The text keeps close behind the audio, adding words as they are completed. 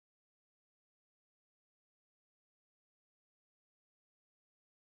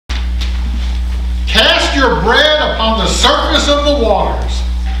your bread upon the surface of the waters,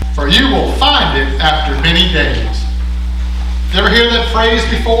 for you will find it after many days. You ever hear that phrase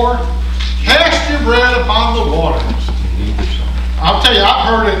before? Cast your bread upon the waters. I'll tell you, I've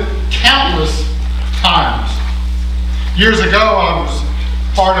heard it countless times. Years ago, I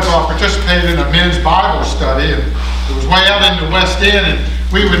participated in a men's Bible study, and it was way out in the West End, and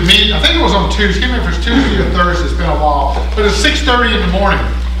we would meet, I think it was on Tuesday, I can't remember if it was Tuesday or Thursday, it's been a while, but it was 6:30 in the morning,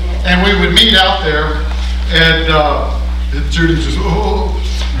 and we would meet out there, and Judy just, oh.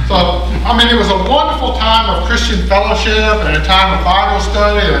 So, I mean, it was a wonderful time of Christian fellowship, and a time of Bible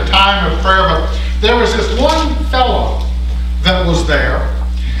study, and a time of prayer, but there was this one fellow that was there,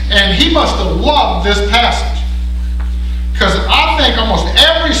 and he must have loved this passage, because I think almost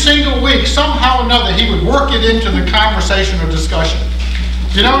every single week, somehow or another, he would work it into the conversation or discussion.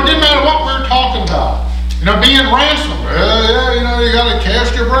 You know, it didn't matter what we were talking about. You know, being ransomed. Yeah, you know, you got to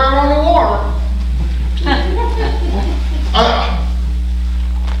cast your bread on the water.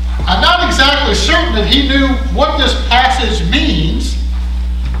 I'm not exactly certain that he knew what this passage means,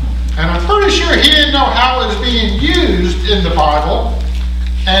 and I'm pretty sure he didn't know how it's being used in the Bible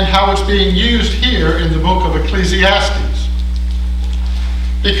and how it's being used here in the book of Ecclesiastes.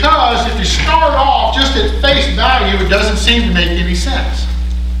 Because if you start off just at face value, it doesn't seem to make any sense.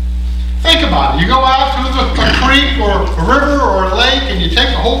 Think about it. You go out to a creek or a river or a lake, and you take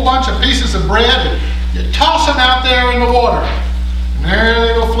a whole bunch of pieces of bread and you toss them out there in the water. And there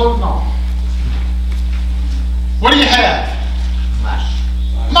they go floating on. What do you have?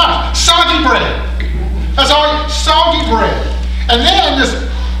 Mush. Soggy bread. That's all. Soggy bread. And then this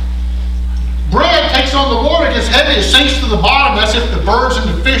bread takes on the water, gets heavy, it sinks to the bottom. That's if the birds and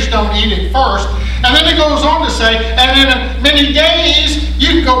the fish don't eat it first. And then it goes on to say, and in many days, you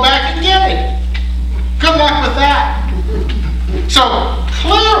can go back and get it. Good luck with that. So,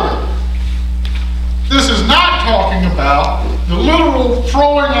 clearly, this is not talking about the literal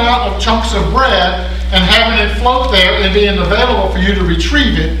throwing out of chunks of bread and having it float there and being available for you to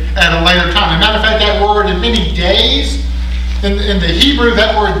retrieve it at a later time. As a matter of fact, that word in many days, in the Hebrew,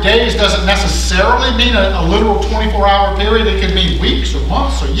 that word days doesn't necessarily mean a literal 24-hour period. It could mean weeks or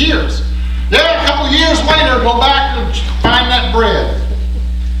months or years. Yeah, a couple years later, go back and find that bread,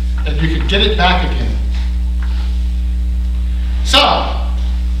 and you can get it back again. So,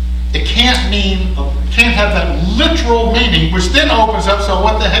 it can't have that literal meaning, which then opens up, so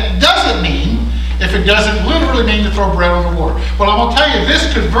what the heck does it mean if it doesn't literally mean to throw bread on the water? Well, I'm going to tell you,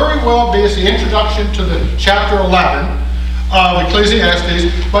 this could very well be as the introduction to the chapter 11 of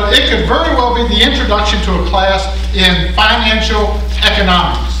Ecclesiastes, but it could very well be the introduction to a class in financial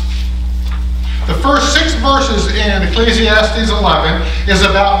economics. The first 6 verses in Ecclesiastes 11 is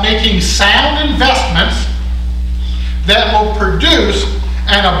about making sound investments that will produce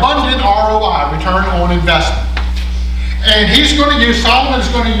an abundant ROI, return on investment. And Solomon's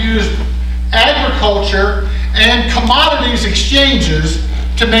going to use agriculture and commodities exchanges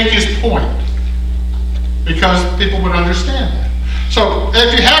to make his point, because people would understand that. So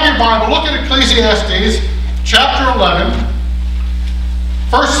if you have your Bible, look at Ecclesiastes chapter 11,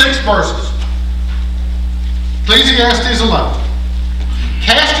 first 6 verses. Ecclesiastes 11.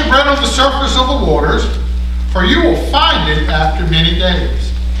 Cast your bread on the surface of the waters, for you will find it after many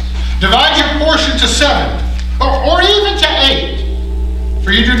days. Divide your portion to 7, or even to 8,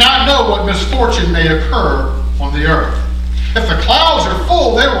 for you do not know what misfortune may occur on the earth. If the clouds are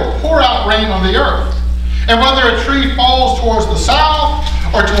full, they will pour out rain on the earth. And whether a tree falls towards the south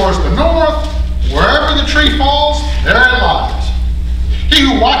or towards the north, wherever the tree falls, there it lies. He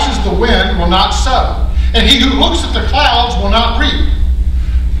who watches the wind will not sow, and he who looks at the clouds will not reap.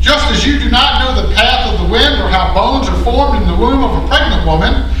 Just as you do not know the path of the wind or how bones are formed in the womb of a pregnant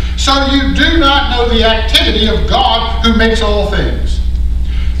woman, so you do not know the activity of God who makes all things.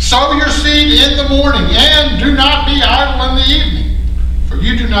 Sow your seed in the morning, and do not be idle in the evening. For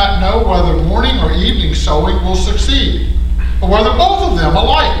you do not know whether morning or evening sowing will succeed, or whether both of them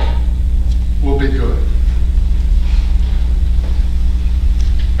alike will be good.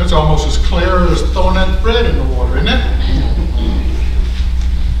 It's almost as clear as throwing that bread in the water, isn't it?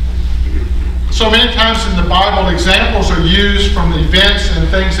 So many times in the Bible, examples are used from events and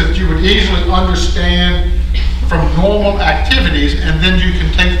things that you would easily understand from normal activities, and then you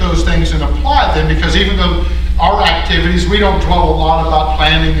can take those things and apply them, because even though our activities, we don't dwell a lot about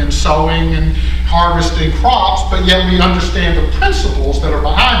planting and sowing and harvesting crops, but yet we understand the principles that are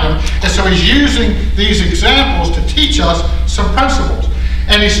behind them. And so he's using these examples to teach us some principles.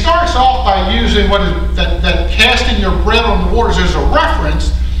 And he starts off by using that casting your bread on the waters as a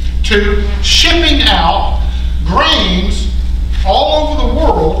reference to shipping out grains all over the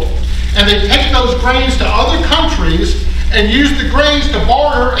world and they take those grains to other countries and use the grains to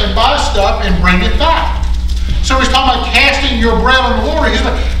barter and buy stuff and bring it back. So he's talking about casting your bread on the water. He's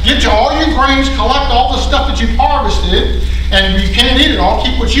like, get you all your grains, collect all the stuff that you've harvested, and you can't eat it all,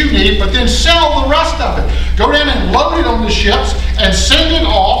 keep what you need, but then sell the rest of it. Go down and load it on the ships and send it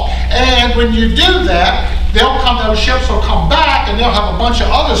off, and when you do that, those ships will come back and they'll have a bunch of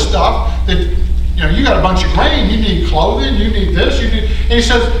other stuff that, you got a bunch of grain, you need clothing, you need this, and he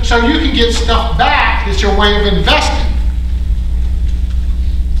says, so you can get stuff back. It's your way of investing.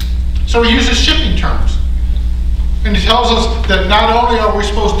 So he uses shipping terms. And he tells us that not only are we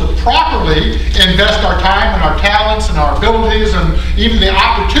supposed to properly invest our time and our talents and our abilities and even the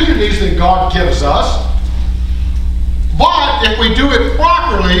opportunities that God gives us, but if we do it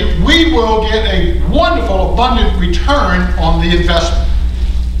properly, we will get a wonderful, abundant return on the investment.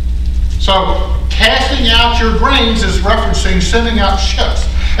 So, casting out your grains is referencing sending out ships.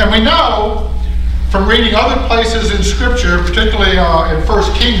 And we know from reading other places in Scripture, particularly in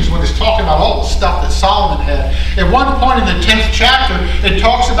 1 Kings, when it's talking about all the stuff that Solomon had. At one point in the 10th chapter, it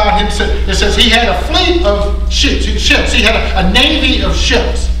talks about him, it says he had a fleet of ships. He had a navy of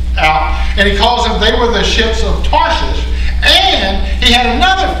ships out, and he calls them, they were the ships of Tarshish. And he had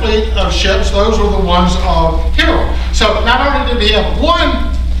another fleet of ships, those were the ones of Hiram. So not only did he have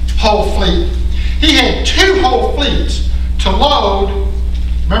one whole fleet, he had two whole fleets to load.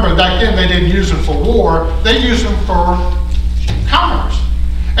 Remember, back then they didn't use them for war, they used them for commerce.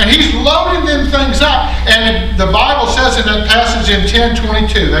 And he's loading them things up, and the Bible says in that passage in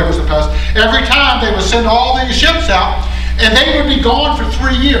 10:22, there was the passage, every time they would send all these ships out, and they would be gone for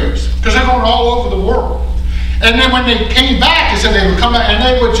 3 years, because they're going all over the world. And then when they came back, he said they would come back and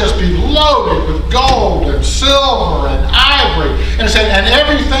they would just be loaded with gold and silver and ivory. And it said, and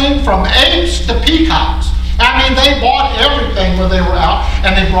everything from apes to peacocks. I mean, they bought everything when they were out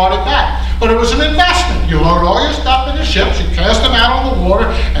and they brought it back. But it was an investment. You load all your stuff in the ships, you cast them out on the water,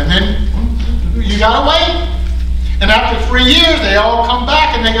 and then you gotta wait. And after 3 years, they all come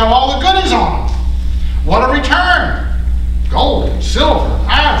back and they got all the goodies on them. What a return. Gold and silver and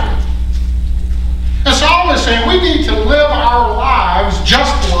ivory. And Solomon is saying we need to live our lives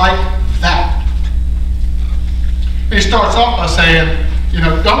just like that. And he starts off by saying,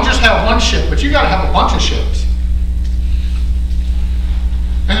 don't just have one ship, but you got to have a bunch of ships.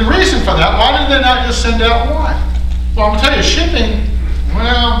 And the reason for that, why did they not just send out one? Well, I'm going to tell you, shipping,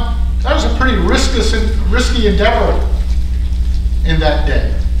 well, that was a pretty risky endeavor in that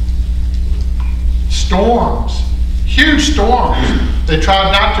day. Storms. Huge storms. They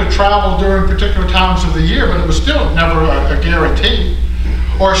tried not to travel during particular times of the year, but it was still never a guarantee.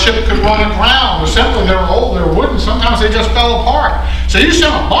 Or a ship could run aground, or simply they were old, they were wooden, sometimes they just fell apart. So you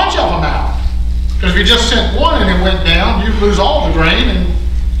sent a bunch of them out. Because if you just sent one and it went down, you'd lose all the grain and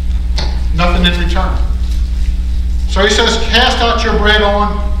nothing in return. So he says, cast out your bread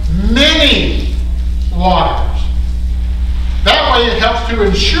on many waters. That way it helps to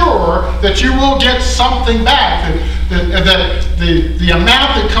ensure that you will get something back. That the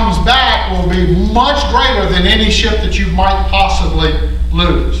amount that comes back will be much greater than any ship that you might possibly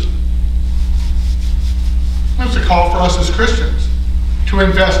lose. That's a call for us as Christians, to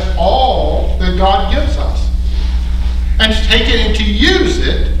invest all that God gives us and to take it and to use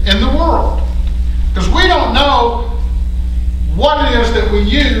it in the world. Because we don't know what it is that we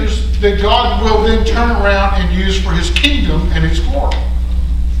use that God will then turn around and use for His kingdom and His glory.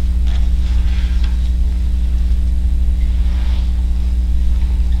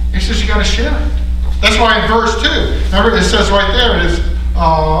 He says you got to share it. That's why in verse 2, remember it says right there, it is,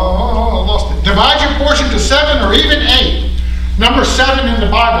 I lost it. Divide your portion to 7 or even 8. Number 7 in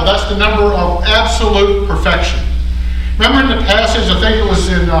the Bible, that's the number of absolute perfection. Remember in the passage, I think it was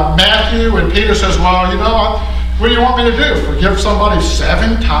in Matthew, when Peter says, well, what do you want me to do? Forgive somebody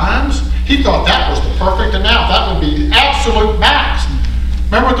 7 times? He thought that was the perfect amount. That would be the absolute max.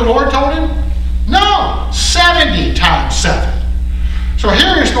 Remember what the Lord told him? No, 70 times 7. So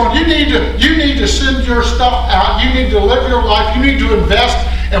here he's going, you need to send your stuff out. You need to live your life. You need to invest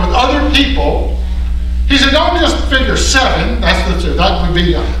and with other people. He said, don't just figure 7. That's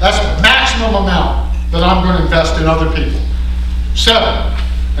the maximum amount that I'm going to invest in other people. 7.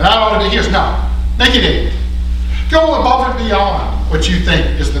 And I ought to be here. No, make it 8. Go above and beyond what you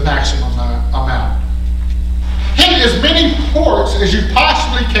think is the maximum amount. Hit as many ports as you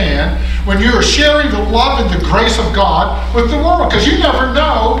possibly can when you are sharing the love and the grace of God with the world. Because you never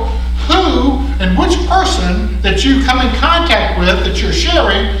know who and which person that you come in contact with that you're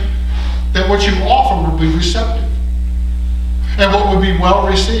sharing, that what you offer will be receptive and what will be well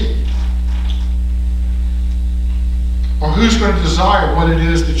received. Or or who's going to desire what it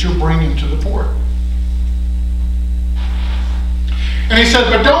is that you're bringing to the port? And he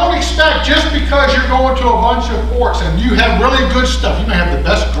said, but don't expect just because you're going to a bunch of ports and you have really good stuff. You may have the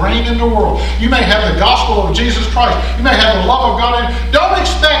best grain in the world. You may have the gospel of Jesus Christ. You may have the love of God. Don't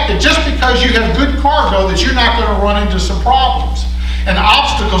expect that just because you have good cargo that you're not going to run into some problems and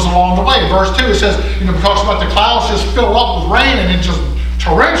obstacles along the way. Verse 2, it says, it talks about the clouds just fill up with rain and it just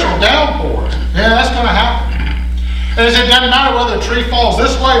torrential downpours. Yeah, that's going to happen. And it doesn't matter whether a tree falls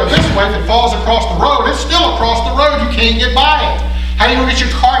this way or this way. If it falls across the road, it's still across the road. You can't get by it. How do you get your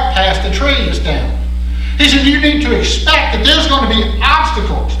cart past the tree that's down? He said you need to expect that there's going to be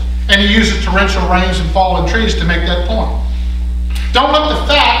obstacles. And he uses torrential rains and fallen trees to make that point. Don't let the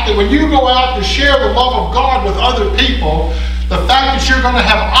fact that when you go out to share the love of God with other people, the fact that you're going to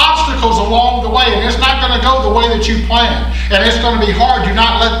have obstacles along the way and it's not going to go the way that you planned and it's going to be hard, do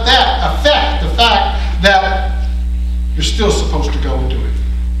not let that affect the fact that you're still supposed to go and do it.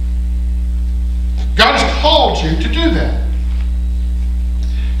 God has called you to do that.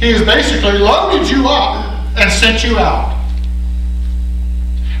 He has basically loaded you up and sent you out.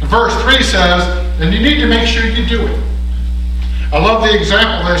 Verse 3 says, and you need to make sure you do it. I love the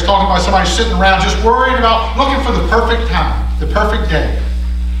example that he's talking about somebody sitting around just worried about looking for the perfect time, the perfect day.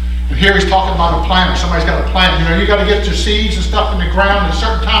 And here he's talking about a planter. Somebody's got a plant. You got to get your seeds and stuff in the ground at a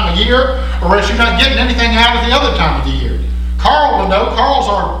certain time of year, or else you're not getting anything out of the other time of the year. Carl will know. Carl's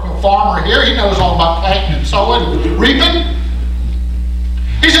our farmer here. He knows all about planting and sowing and reaping.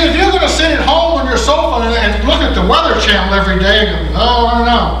 He said, if you're going to sit at home on your sofa and look at the Weather Channel every day, and go, oh, I don't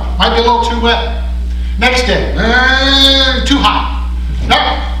know, might be a little too wet. Next day, too hot. No,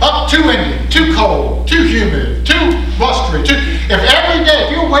 too windy, too cold, too humid, too blustery. If every day,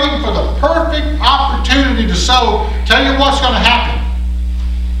 if you're waiting for the perfect opportunity to sow, tell you what's going to happen.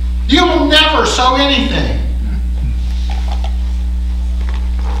 You'll never sow anything.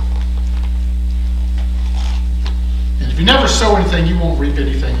 If you never sow anything, you won't reap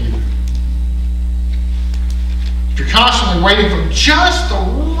anything either. If you're constantly waiting for just the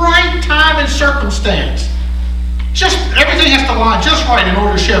right time and circumstance, just everything has to line just right in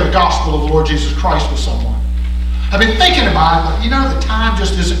order to share the gospel of the Lord Jesus Christ with someone. I've been thinking about it, but the time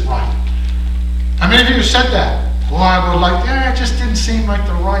just isn't right. How many of you have said that? Well, I would like, it just didn't seem like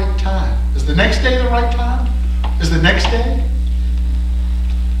the right time. Is the next day the right time? Is the next day?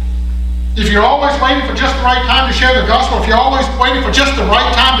 If you're always waiting for just the right time to share the gospel, if you're always waiting for just the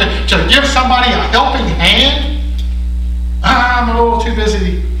right time to give somebody a helping hand, I'm a little too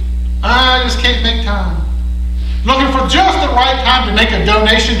busy. I just can't make time. Looking for just the right time to make a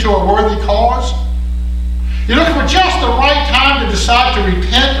donation to a worthy cause. You're looking for just the right time to decide to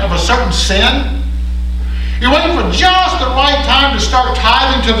repent of a certain sin. You're waiting for just the right time to start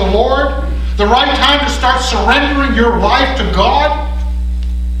tithing to the Lord. The right time to start surrendering your life to God.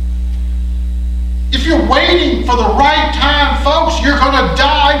 If you're waiting for the right time, folks, you're going to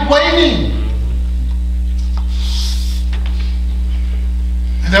die waiting.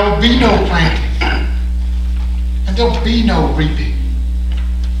 And there will be no planting. And there will be no reaping.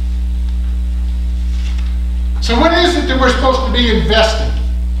 So what is it that we're supposed to be investing?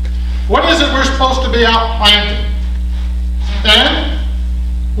 What is it we're supposed to be out planting? And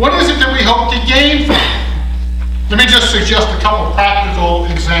what is it that we hope to gain from it? Let me just suggest a couple of practical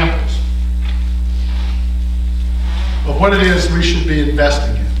examples of what it is we should be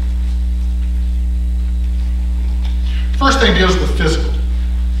investing in. First thing deals with physical,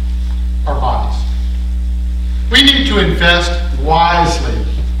 our bodies. We need to invest wisely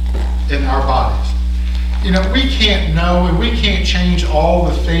in our bodies. We can't know and we can't change all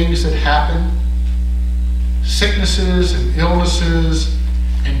the things that happen. Sicknesses and illnesses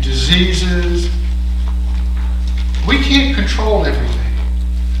and diseases. We can't control everything.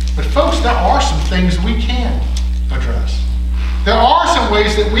 But folks, there are some things we can address. There are some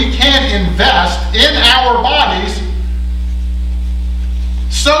ways that we can invest in our bodies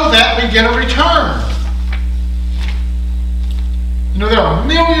so that we get a return. There are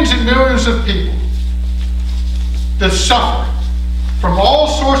millions and millions of people that suffer from all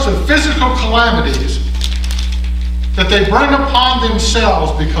sorts of physical calamities that they bring upon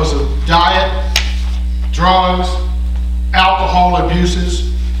themselves because of diet, drugs, alcohol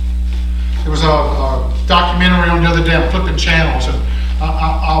abuses. There was a documentary on the other day, I'm flipping channels, and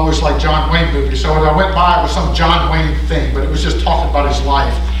I always like John Wayne movies, so I went by, it was some John Wayne thing, but it was just talking about his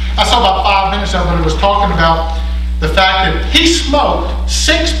life. I saw about 5 minutes of it, and it was talking about the fact that he smoked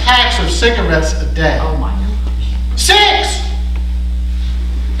 6 packs of cigarettes a day. Oh my gosh. 6!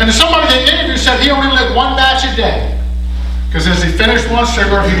 And somebody they interviewed said he only lit 1 batch a day. Because as he finished one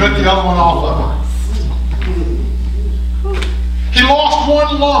cigarette, he lit the other one off of it. He lost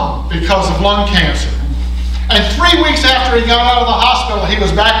one lung because of lung cancer. And 3 weeks after he got out of the hospital, he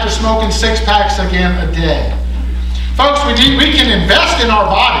was back to smoking 6 packs again a day. Folks, we can invest in our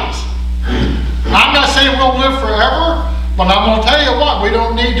bodies. I'm not saying we'll live forever, but I'm going to tell you what, we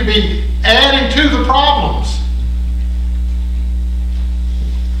don't need to be adding to the problems.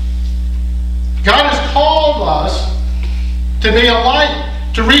 God has called us to be a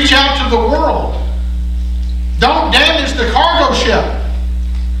light, to reach out to the world. Don't damage the cargo ship.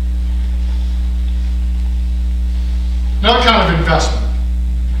 Another kind of investment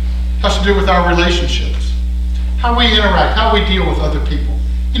has to do with our relationships. How we interact, how we deal with other people.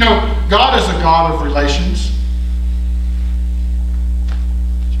 You know, God is a God of relations.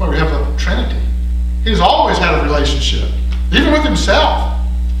 That's why we have the Trinity. He's always had a relationship, even with himself.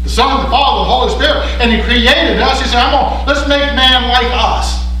 The Son, the Father, the Holy Spirit. And he created us. He said, let's make man like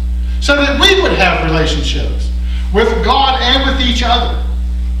us. So that we would have relationships with God and with each other.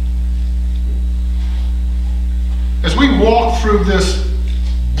 As we walk through this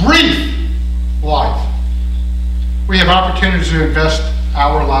brief life, we have opportunities to invest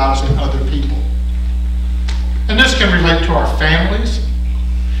our lives in other people. And this can relate to our families.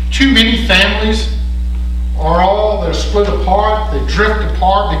 Too many families they're split apart, they drift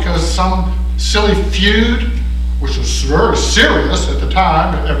apart because some silly feud, which was very serious at the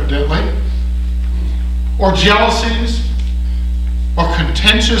time, evidently, or jealousies, or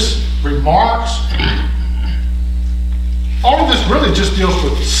contentious remarks. All of this really just deals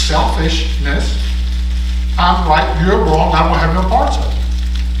with selfishness. I'm right, you're wrong, I won't have no parts of it.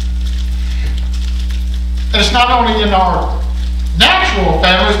 And it's not only in our natural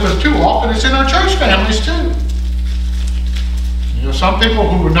families, but too often it's in our church families too. You know, some people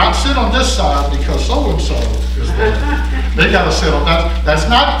who would not sit on this side because so-and-so is there. They got to sit on that. That's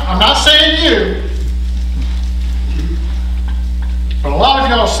not, I'm not saying you. But a lot of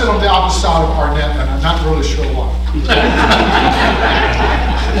y'all sit on the opposite side of Arnett, and I'm not really sure why.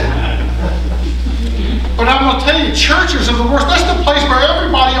 But I'm going to tell you, churches are the worst. That's the place where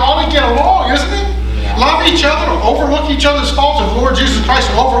everybody ought to get along, isn't it? Love each other, overlook each other's faults. If Lord Jesus Christ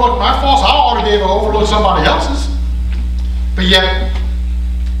will overlook my faults, I ought to be able to overlook somebody else's. But yet,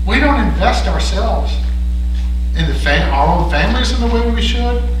 we don't invest ourselves in our own families in the way we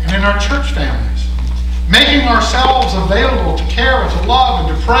should, and in our church families. Making ourselves available to care and to love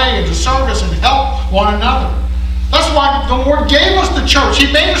and to pray and to service and help one another. That's why the Lord gave us the church. He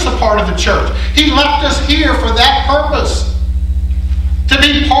made us a part of the church. He left us here for that purpose. To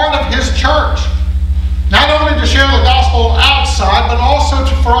be part of His church. Not only to share the gospel outside, but also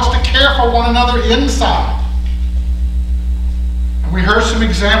for us to care for one another inside. And we heard some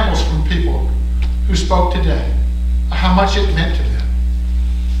examples from people who spoke today of how much it meant to them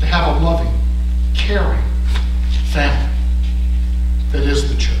to have a loving, caring family that is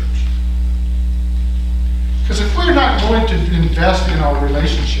the church. Because if we're not going to invest in our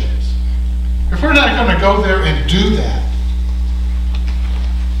relationships, if we're not going to go there and do that,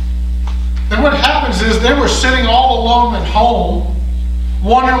 then what happens is then we're sitting all alone at home,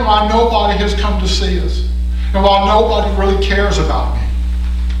 wondering why nobody has come to see us, and why nobody really cares about me.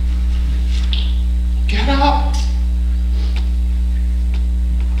 Get up.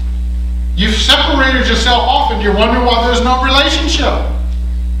 You've separated yourself off and you're wondering why there's no relationship.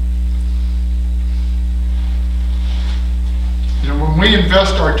 You know, when we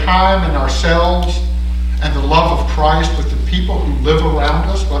invest our time and ourselves and the love of Christ with the people who live around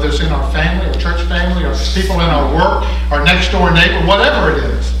us, whether it's in our family, our church family, or people in our work, our next door neighbor, whatever it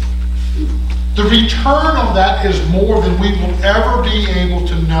is, the return of that is more than we will ever be able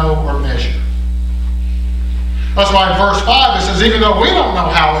to know or measure. That's why in verse 5 it says, even though we don't know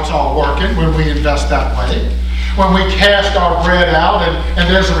how it's all working when we invest that way, when we cast our bread out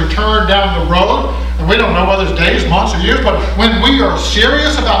and there's a return down the road, and we don't know whether it's days, months, or years, but when we are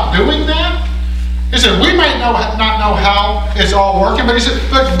serious about doing that, he said, we might not know how it's all working, but he said,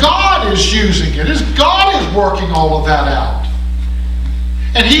 but God is using it. God is working all of that out.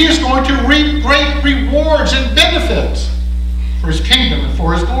 And He is going to reap great rewards and benefits for His kingdom and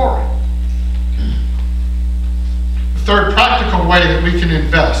for His glory. The third practical way that we can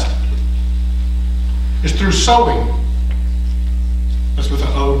invest is through sowing. That's with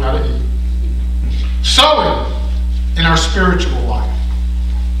an O, not an E. Sowing in our spiritual life.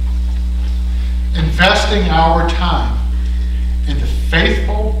 Investing our time in the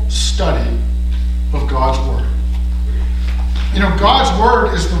faithful study of God's Word. You know, God's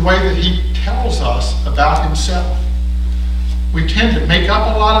Word is the way that He tells us about Himself. We tend to make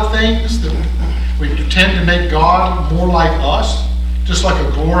up a lot of things. We tend to make God more like us, just like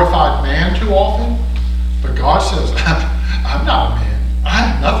a glorified man too often. But God says, I'm not a man.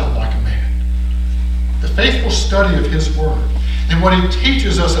 I'm nothing like a man. The faithful study of his word and what he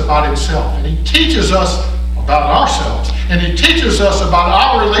teaches us about himself, and he teaches us about ourselves, and he teaches us about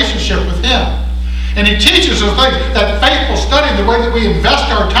our relationship with him, and he teaches us that faithful study, the way that we invest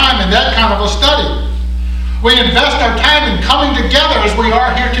our time in that kind of a study. We invest our time in coming together as we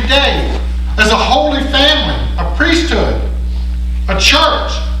are here today, as a holy family, a priesthood, a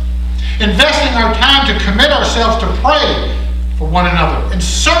church, investing our time to commit ourselves to pray for one another and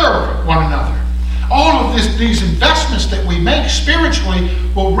serve one another. All of these investments that we make spiritually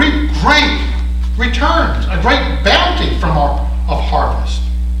will reap great returns, a great bounty of harvest.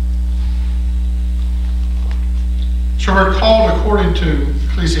 So we're called, according to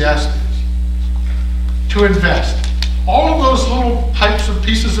Ecclesiastes, to invest. All of those little types of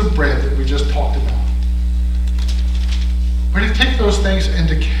pieces of bread that we just talked about. We're to take those things and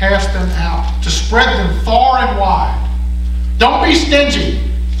to cast them out, to spread them far and wide. Don't be stingy.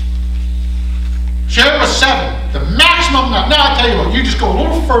 Share it with 7, the maximum amount. Now I tell you what, you just go a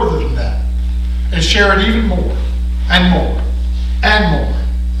little further than that and share it even more and more and more.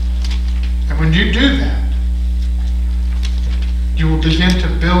 And when you do that, you will begin to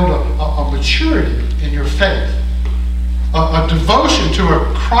build a maturity in your faith, a devotion to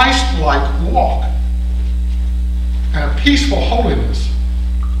a Christ-like walk, and a peaceful holiness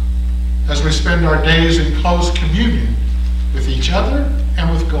as we spend our days in close communion with each other and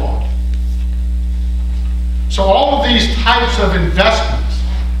with God. So all of these types of investments,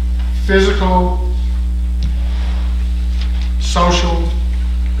 physical, social,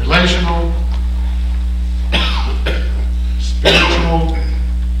 relational, spiritual,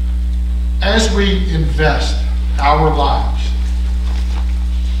 as we invest our lives,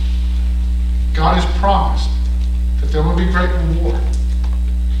 God has promised that there will be great reward.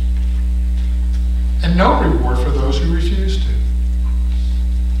 And no reward for those who refuse to.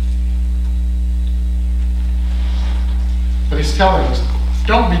 But he's telling us,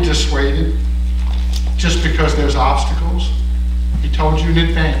 don't be dissuaded just because there's obstacles. He told you in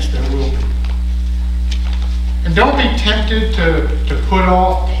advance there will be. And don't be tempted to put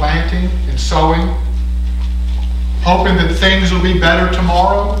off planting and sowing, hoping that things will be better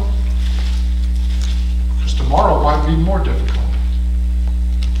tomorrow. Because tomorrow might be more difficult.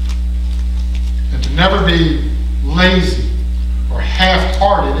 And to never be lazy or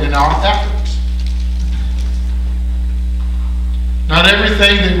half-hearted in our efforts. Not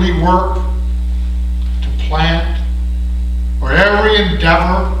everything that we work to plant or every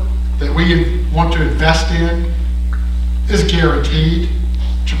endeavor that we want to invest in is guaranteed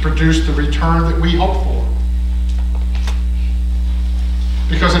to produce the return that we hope for.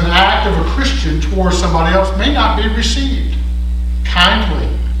 Because an act of a Christian towards somebody else may not be received kindly.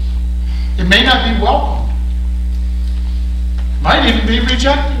 It may not be welcomed. Might even be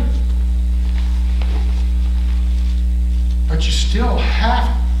rejected. But you still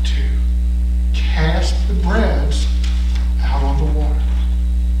have to cast the breads out on the water.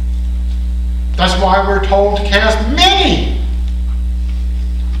 That's why we're told to cast many.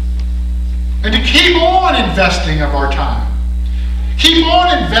 And to keep on investing of our time. Keep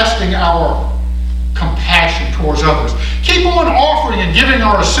on investing our compassion towards others. Keep on offering and giving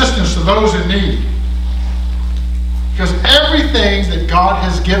our assistance to those in need. Because everything that God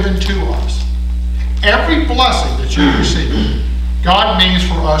has given to us, every blessing that you receive, God means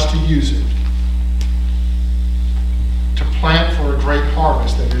for us to use it. To plant for a great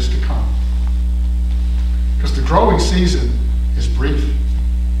harvest that is to come. Because the growing season is brief.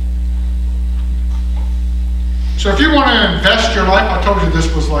 So if you want to invest your life, I told you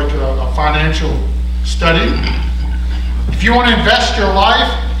this was like a financial study. If you want to invest your life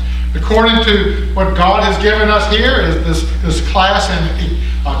according to what God has given us here, is this class in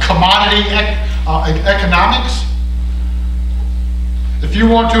commodity economics. If you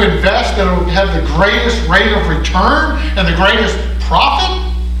want to invest that will have the greatest rate of return and the greatest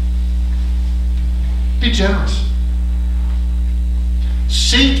profit, be generous.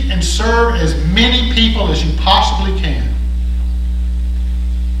 Seek and serve as many people as you possibly can.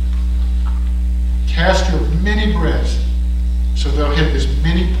 Cast your many breads so they'll hit as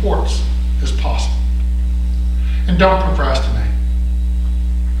many ports as possible. And don't procrastinate.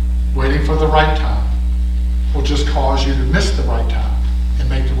 Waiting for the right time will just cause you to miss the right time and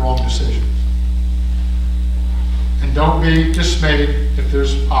make the wrong decision. And don't be dismayed if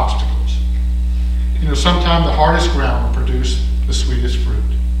there's obstacles. You know, sometimes the hardest ground will produce the sweetest fruit.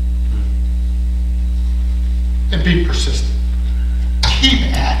 And be persistent. Keep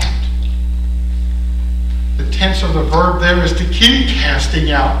at it. The tense of the verb there is to keep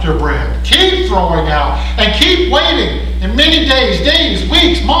casting out your bread. Keep throwing out and keep waiting. In many days,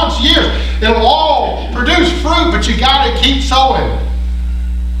 weeks, months, years, it'll all produce fruit, but you got to keep sowing.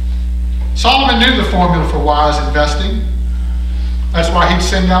 Solomon knew the formula for wise investing. That's why he'd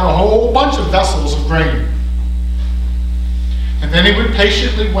send out a whole bunch of vessels of grain. And then he would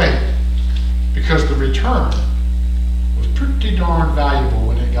patiently wait, because the return was pretty darn valuable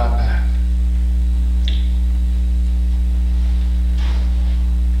when it got back.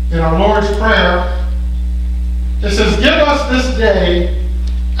 In our Lord's Prayer, it says, "Give us this day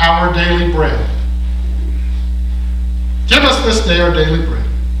our daily bread." Give us this day our daily bread,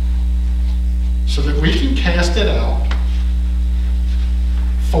 so that we can cast it out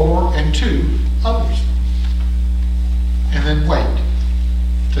for and to others. And then wait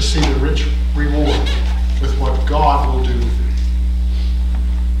to see the rich reward with what God will do with it.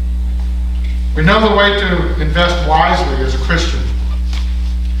 We know the way to invest wisely as a Christian.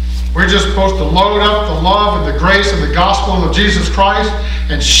 We're just supposed to load up the love and the grace and the gospel of Jesus Christ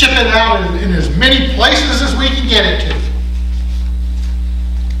and ship it out in as many places as we can get it to.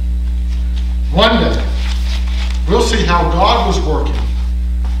 One day, we'll see how God was working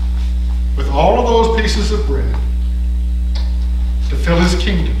with all of those pieces of bread to fill his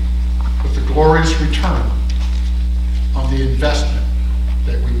kingdom with the glorious return on the investment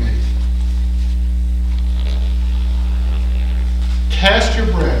that we made. Cast your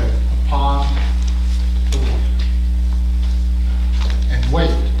bread upon the water and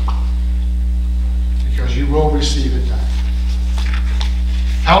wait, because you will receive it back.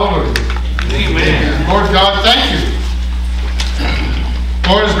 Hallelujah. Amen. Lord God, thank you.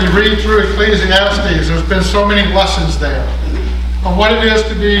 Lord, as we read through Ecclesiastes, there's been so many lessons there on what it is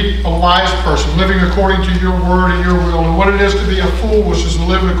to be a wise person, living according to your word and your will, and what it is to be a fool, which is to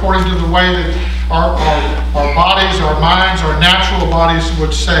live according to the way that our bodies, our minds, our natural bodies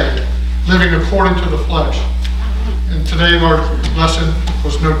would say, living according to the flesh. And today our lesson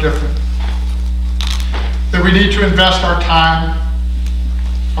was no different. That we need to invest our time,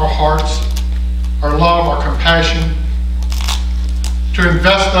 our hearts, our love, our compassion, to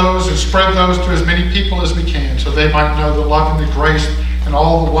invest those and spread those to as many people as we can, so they might know the love and the grace and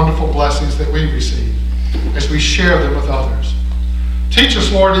all the wonderful blessings that we receive as we share them with others. Teach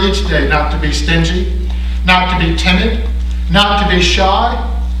us, Lord, each day not to be stingy, not to be timid, not to be shy,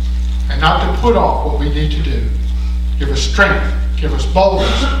 and not to put off what we need to do. Give us strength, give us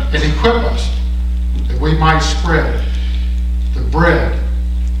boldness, and equip us that we might spread the bread,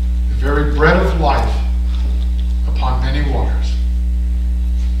 the very bread of life, upon many waters.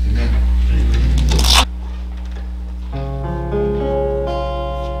 Amen.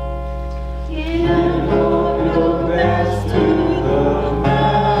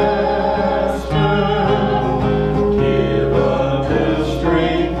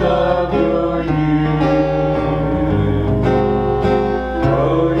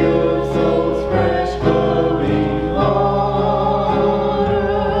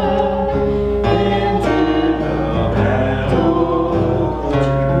 Into the battle.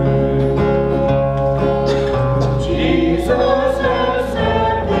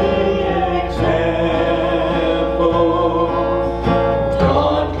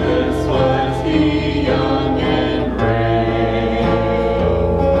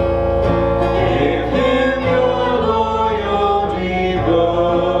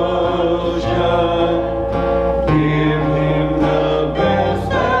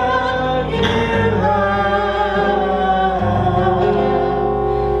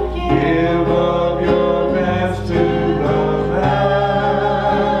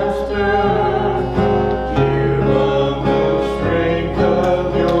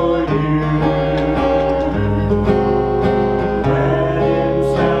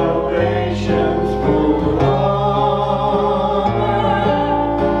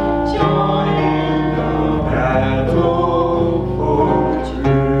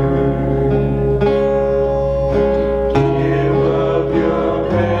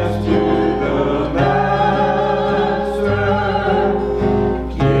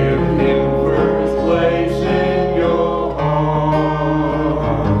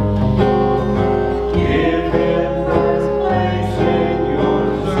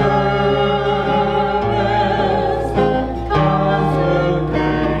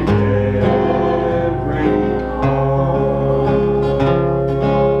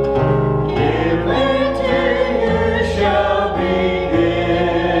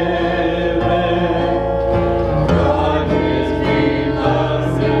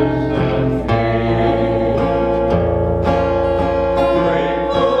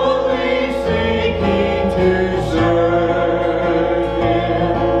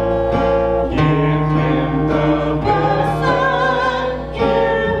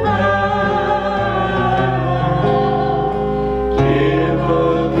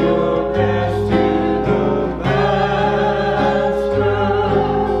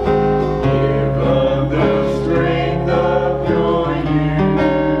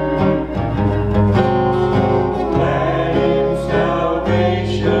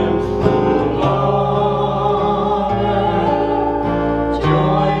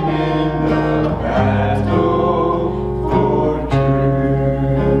 join in the battle.